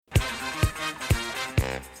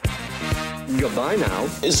Goodbye now.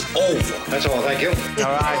 Is over. That's all, thank you.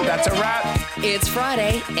 All right, that's a wrap. It's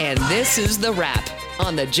Friday, and this is The Wrap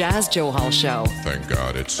on the Jazz Johal Show. Thank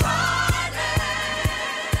God it's...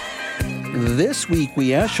 This week,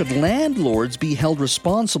 we asked, should landlords be held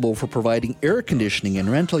responsible for providing air conditioning in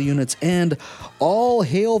rental units, and all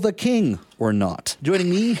hail the king or not? Joining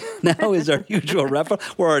me now is our usual wrap.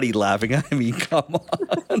 We're already laughing. I mean, come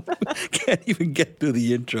on. Can't even get to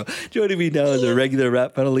the intro. Joining me now is our regular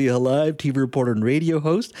Wrap panel, Leah Live, TV reporter and radio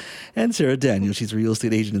host, and Sarah Daniels. She's a real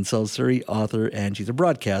estate agent in South Surrey, author, and she's a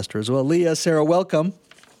broadcaster as well. Leah, Sarah, welcome.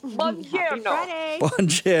 Buongiorno.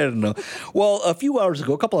 Well, a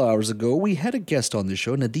couple of hours ago, we had a guest on the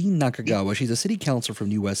show, Nadine Nakagawa. She's a city councillor from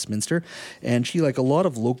New Westminster, and she, like a lot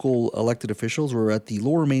of local elected officials, were at the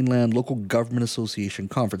Lower Mainland Local Government Association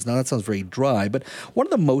conference. Now, that sounds very dry, but one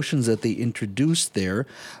of the motions that they introduced there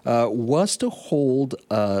was to hold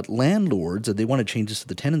landlords, and they want to change this to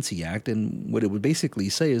the Tenancy Act, and what it would basically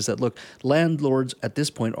say is that, look, landlords at this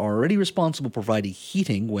point are already responsible for providing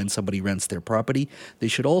heating when somebody rents their property. They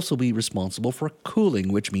should also be responsible for cooling,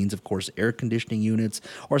 which means, of course, air conditioning units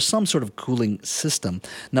or some sort of cooling system.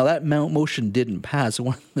 Now, that motion didn't pass.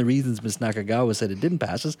 One of the reasons Ms. Nakagawa said it didn't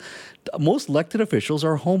pass is most elected officials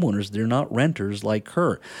are homeowners. They're not renters like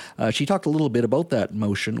her. She talked a little bit about that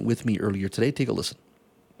motion with me earlier today. Take a listen.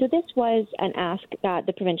 So this was an ask that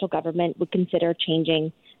the provincial government would consider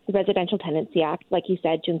changing the Residential Tenancy Act, like you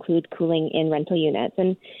said, to include cooling in rental units.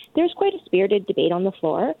 And there's quite a spirited debate on the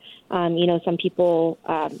floor. Some people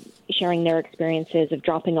sharing their experiences of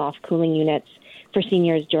dropping off cooling units for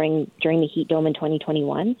seniors during the heat dome in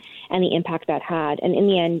 2021 and the impact that had. And in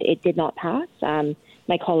the end, it did not pass.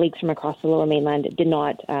 My colleagues from across the Lower Mainland did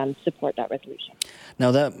not support that resolution. Now,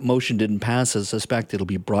 that motion didn't pass. I suspect it'll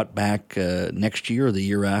be brought back next year or the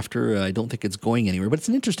year after. I don't think it's going anywhere. But it's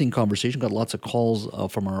an interesting conversation. Got lots of calls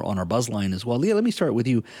on our buzz line as well. Leah, let me start with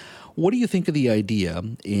you. What do you think of the idea,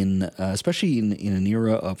 especially in an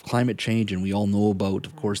era of climate change, and we all know about,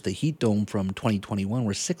 of course, the heat dome from 2021,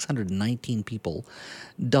 where 619 people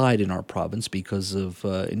died in our province because of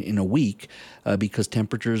in a week because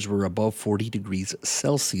temperatures were above 40 degrees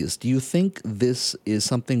Celsius. Do you think this is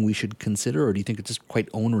something we should consider, or do you think it's just quite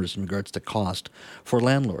onerous in regards to cost for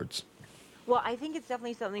landlords? Well, I think it's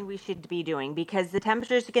definitely something we should be doing because the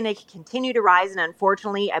temperatures are going to continue to rise. And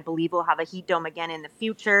unfortunately, I believe we'll have a heat dome again in the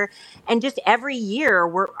future. And just every year,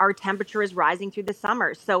 our temperature is rising through the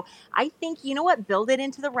summer. So I think, build it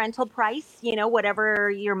into the rental price, whatever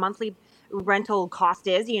your monthly rental cost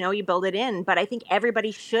is, you build it in. But I think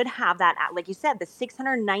everybody should have that. Like you said, the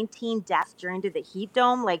 619 deaths during the heat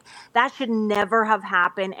dome, like that should never have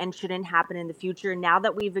happened and shouldn't happen in the future. Now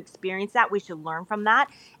that we've experienced that, we should learn from that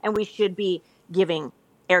and we should be giving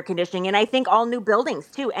air conditioning. And I think all new buildings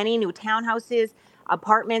too, any new townhouses,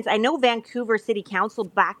 apartments. I know Vancouver City Council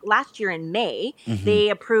back last year in May, they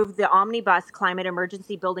approved the Omnibus Climate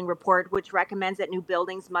Emergency Building Report, which recommends that new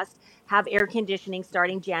buildings must have air conditioning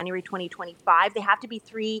starting January 2025. They have to be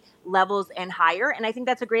 3 levels and higher. And I think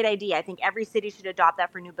that's a great idea. I think every city should adopt that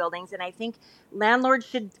for new buildings. And I think landlords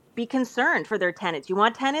should be concerned for their tenants. You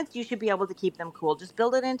want tenants, you should be able to keep them cool. Just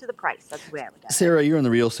build it into the price. That's the way I would do it. Sarah, you're in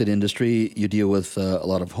the real estate industry. You deal with a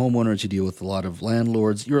lot of homeowners. You deal with a lot of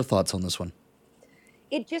landlords. Your thoughts on this one?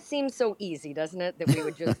 It just seems so easy, doesn't it? That we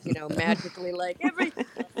would just, magically every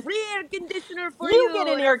free air conditioner for you. You get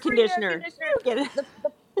an air conditioner.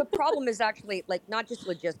 The problem is actually not just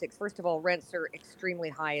logistics. First of all, rents are extremely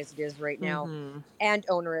high as it is right now and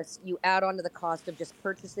onerous. You add on to the cost of just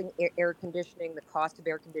purchasing air conditioning, the cost of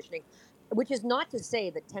air conditioning, which is not to say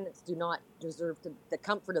that tenants do not deserve the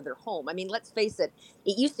comfort of their home. I mean, let's face it.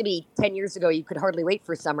 It used to be 10 years ago, you could hardly wait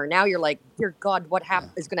for summer. Now you're like, dear God, what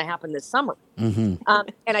is going to happen this summer? And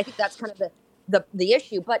I think that's kind of the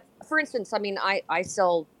issue. But for instance, I mean, I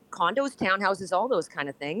sell condos, townhouses, all those kind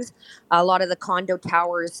of things. A lot of the condo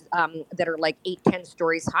towers that are 8-10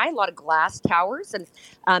 stories high, a lot of glass towers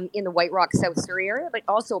and in the White Rock South Surrey area, but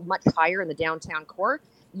also much higher in the downtown core.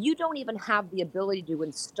 You don't even have the ability to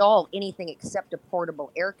install anything except a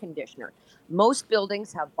portable air conditioner. Most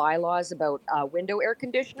buildings have bylaws about window air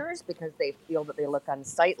conditioners because they feel that they look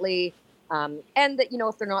unsightly and that,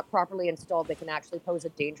 if they're not properly installed, they can actually pose a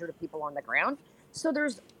danger to people on the ground. So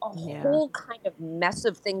there's a whole kind of mess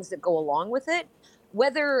of things that go along with it.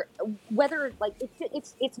 Whether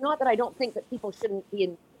it's not that I don't think that people shouldn't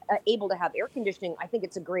be able to have air conditioning. I think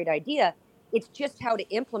it's a great idea. It's just how to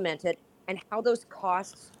implement it and how those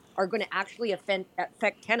costs are going to actually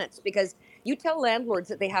affect tenants. Because you tell landlords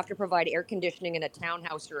that they have to provide air conditioning in a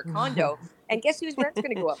townhouse or a condo, and guess whose rent's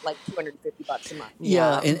going to go up $250 a month?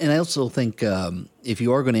 Yeah, and I also think if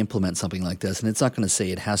you are going to implement something like this, and it's not going to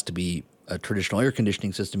say it has to be a traditional air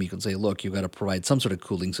conditioning system, you can say, look, you've got to provide some sort of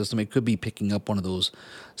cooling system. It could be picking up one of those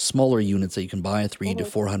smaller units that you can buy at $300 to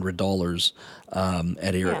 $400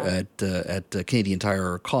 at Canadian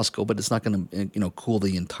Tire or Costco, but it's not going to cool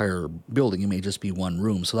the entire building. It may just be one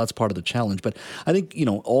room, so that's part of the challenge. But I think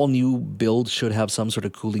all new builds should have some sort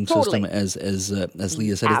of cooling system, as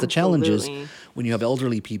Leah said. The challenge is when you have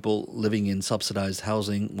elderly people living in subsidized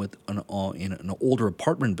housing with in older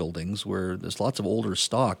apartment buildings where there's lots of older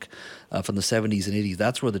stock from the 70s and 80s.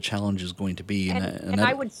 That's where the challenge is going to be. And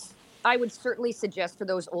I would certainly suggest for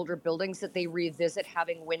those older buildings that they revisit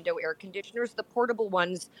having window air conditioners. The portable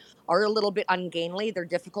ones are a little bit ungainly. They're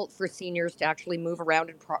difficult for seniors to actually move around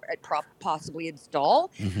and possibly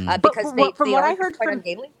install because they are quite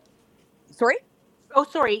ungainly. Sorry? Oh,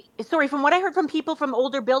 sorry. From what I heard from people from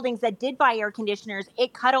older buildings that did buy air conditioners,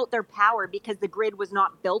 it cut out their power because the grid was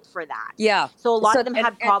not built for that. Yeah. So a lot of them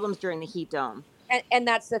had problems during the heat dome. And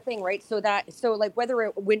that's the thing, right? So like whether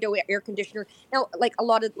a window air conditioner, now, like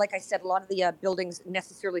I said, a lot of the buildings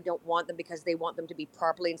necessarily don't want them because they want them to be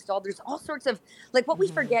properly installed. There's all sorts of, like, what we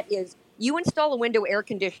forget is you install a window air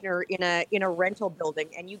conditioner in a rental building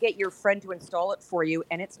and you get your friend to install it for you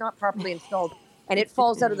and it's not properly installed and it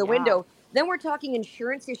falls out of the window. Then we're talking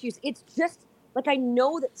insurance issues. It's just, like, I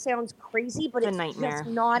know that sounds crazy, but it's just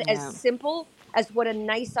not as simple as what a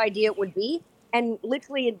nice idea would be. And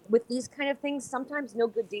literally, with these kind of things, sometimes no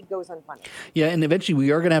good deed goes unpunished. Yeah, and eventually we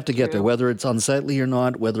are going to have to get there, whether it's unsightly or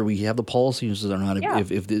not, whether we have the policies or not. Yeah. If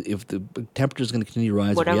the temperature is going to continue to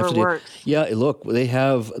rise, whatever works. Look, they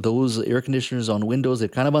have those air conditioners on windows. They're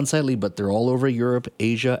kind of unsightly, but they're all over Europe,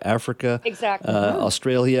 Asia, Africa,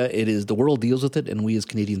 Australia. It is, the world deals with it, and we as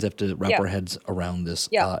Canadians have to wrap our heads around this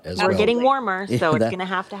as well. We're getting warmer, so it's going to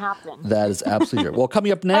have to happen. That is absolutely right. Well,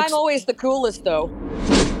 coming up next, I'm always the coolest, though.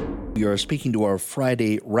 We are speaking to our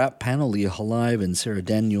Friday wrap panel. Leah Halive and Sarah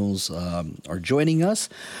Daniels are joining us.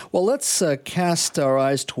 Well, let's cast our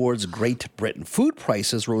eyes towards Great Britain. Food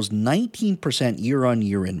prices rose 19% year on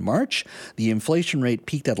year in March. The inflation rate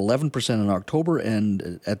peaked at 11% in October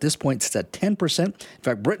and at this point it's at 10%. In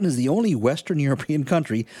fact, Britain is the only Western European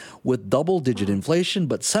country with double-digit inflation,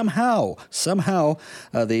 but somehow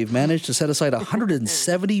they've managed to set aside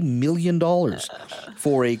 $170 million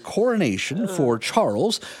for a coronation for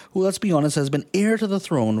Charles, who, let's be honest, has been heir to the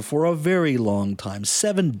throne for a very long time.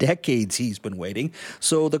 7 decades he's been waiting.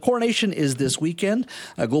 So the coronation is this weekend.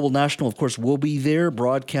 Global National, of course, will be there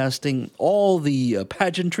broadcasting all the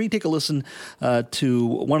pageantry. Take a listen to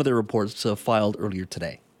one of their reports filed earlier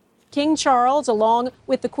today. King Charles, along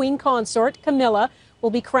with the Queen Consort, Camilla,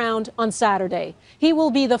 will be crowned on Saturday. He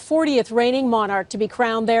will be the 40th reigning monarch to be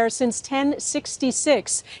crowned there since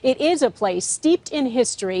 1066. It is a place steeped in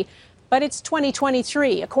history, but it's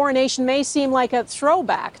 2023. A coronation may seem like a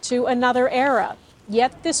throwback to another era.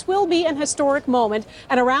 Yet this will be an historic moment,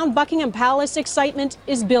 and around Buckingham Palace, excitement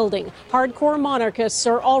is building. Hardcore monarchists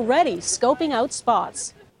are already scoping out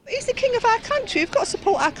spots. He's the king of our country. We've got to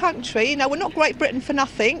support our country. You know, we're not Great Britain for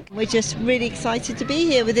nothing. We're just really excited to be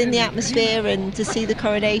here within the atmosphere and to see the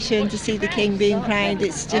coronation, to see the king being crowned.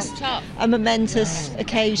 It's just a momentous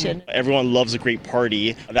occasion. Everyone loves a great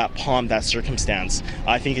party, that pomp, that circumstance.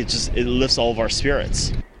 I think it lifts all of our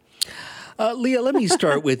spirits. Leah, let me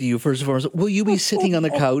start with you first and foremost. Will you be sitting on the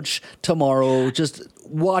couch tomorrow just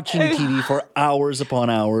watching TV for hours upon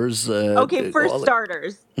hours? Okay, for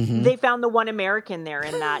starters, they found the one American there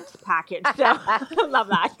in that package. So love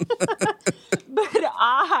that. But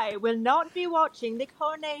I will not be watching the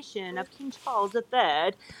coronation of King Charles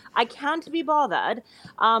III. I can't be bothered.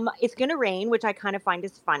 It's going to rain, which I kind of find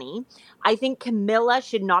is funny. I think Camilla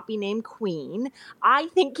should not be named queen. I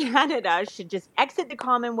think Canada should just exit the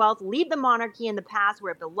Commonwealth, leave the monarchy in the past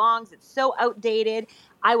where it belongs. It's so outdated.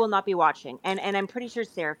 I will not be watching. And I'm pretty sure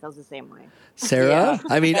Sarah feels the same way. Sarah?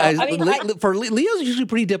 I mean, Leah's usually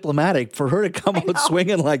pretty diplomatic. For her to come out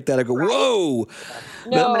swinging like that, I go, whoa.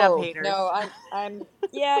 I'm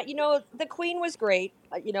you know, the Queen was great.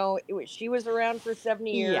 You know, she was around for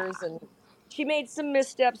 70 years and she made some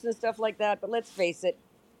missteps and stuff like that. But let's face it,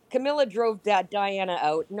 Camilla drove Diana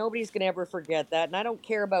out. Nobody's going to ever forget that. And I don't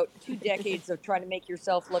care about 2 decades of trying to make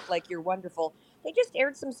yourself look like you're wonderful. They just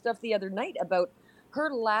aired some stuff the other night about her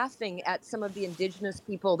laughing at some of the Indigenous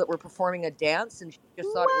people that were performing a dance, and she just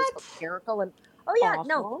thought it was hysterical. And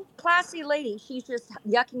no, classy lady. She's just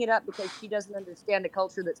yucking it up because she doesn't understand a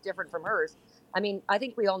culture that's different from hers. I mean, I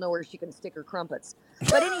think we all know where she can stick her crumpets.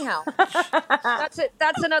 But anyhow, that's it.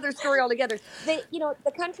 That's another story altogether.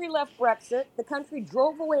 The country left Brexit. The country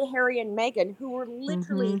drove away Harry and Meghan, who were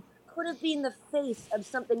literally could have been the face of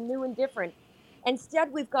something new and different.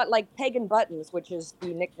 Instead, we've got like Pagan Buttons, which is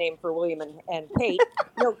the nickname for William and Kate,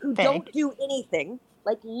 who don't do anything,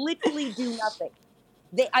 like literally do nothing.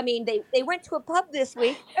 They went to a pub this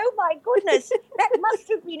week. Oh my goodness, that must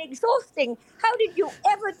have been exhausting. How did you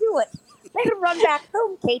ever do it? Better run back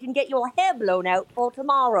home, Kate, and get your hair blown out for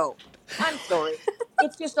tomorrow. I'm sorry.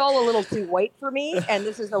 It's just all a little too white for me, and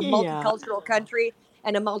this is a multicultural country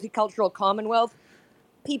and a multicultural commonwealth.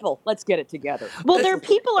 People, let's get it together. Well, their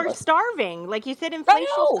people are starving. Like you said,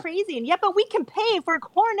 inflation's crazy. And but we can pay for a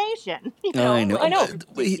coronation. I know.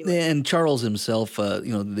 And Charles himself,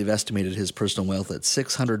 they've estimated his personal wealth at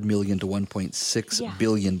 600 million to 1.6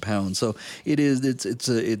 billion pounds. So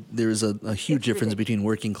there's a huge difference between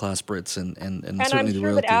working class Brits and certainly the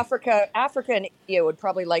royalty. I'm sure that Africa and India would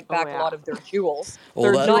probably like back a lot of their jewels.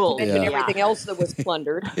 Not to mention everything else that was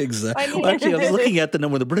plundered. Exactly. Actually, I was looking at the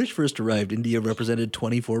number. When the British first arrived, India represented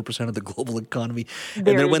 24% of the global economy. And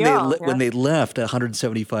then when they left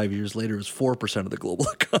 175 years later, it was 4% of the global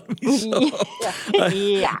economy. So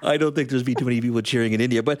I don't think there's been too many people cheering in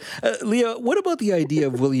India. But Leah, what about the idea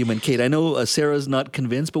of William and Kate? I know Sarah's not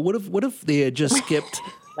convinced, but what if they had just skipped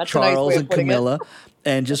Charles and Camilla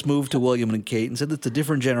and just moved to William and Kate and said it's a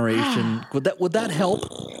different generation? Would that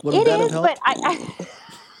help? Would that have helped?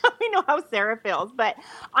 But I know how Sarah feels, but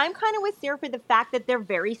I'm kind of with Sarah for the fact that they're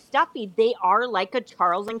very stuffy. They are like a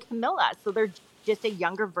Charles and Camilla, so they're just a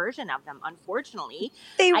younger version of them, unfortunately.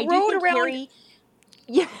 They rode around.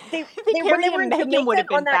 When they were in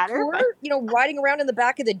Jamaica on that tour, riding around in the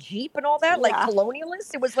back of the Jeep and all that, like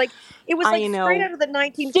colonialists. It was like straight out of the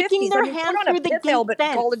 1950s. Sticking their hands through the gate helmet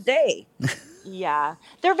and call it a day. Yeah,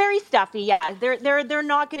 they're very stuffy. Yeah, they're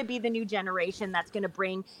not going to be the new generation that's going to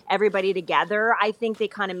bring everybody together. I think they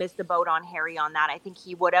kind of missed the boat on Harry on that. I think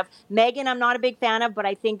he would have. Meghan, I'm not a big fan of, but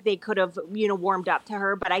I think they could have, warmed up to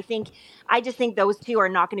her. But I just think those two are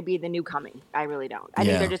not going to be the new coming. I really don't. I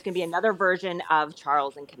think they're just going to be another version of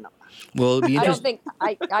Charles and Camilla. Well, it'd be interesting.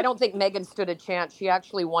 I don't think Meghan stood a chance. She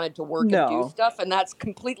actually wanted to work and do stuff, and that's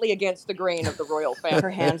completely against the grain of the royal family.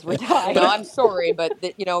 Her hands were tied. No, I'm sorry, but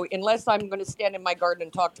unless I'm going to stand in my garden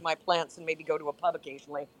and talk to my plants and maybe go to a pub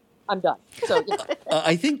occasionally, I'm done. So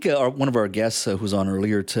I think one of our guests who was on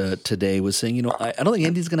earlier today was saying, I don't think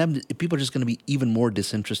India's going to have, people are just going to be even more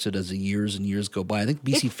disinterested as the years and years go by. I think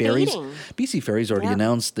BC Ferries already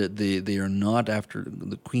announced that they are not, after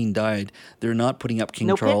the Queen died, they're not putting up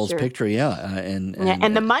King Charles' picture. And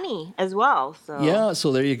the money as well. So. Yeah,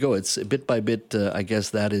 so there you go. It's bit by bit, I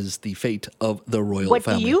guess that is the fate of the royal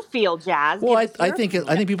family. What do you feel, Jazz? Well, I think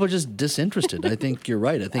people are just disinterested. I think you're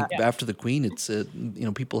right. I think after the Queen, it's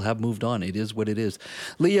people have moved on. It is what it is.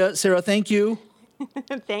 Leah, Sarah, thank you.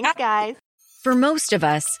 Thanks, guys. For most of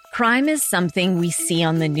us, crime is something we see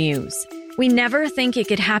on the news. We never think it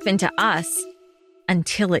could happen to us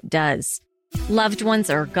until it does. Loved ones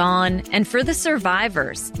are gone, and for the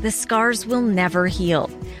survivors, the scars will never heal.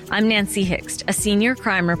 I'm Nancy Hixt, a senior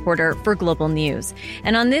crime reporter for Global News.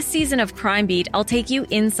 And on this season of Crime Beat, I'll take you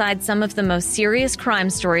inside some of the most serious crime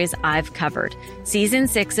stories I've covered. Season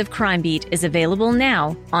 6 of Crime Beat is available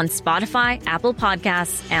now on Spotify, Apple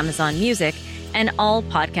Podcasts, Amazon Music, and all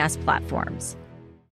podcast platforms.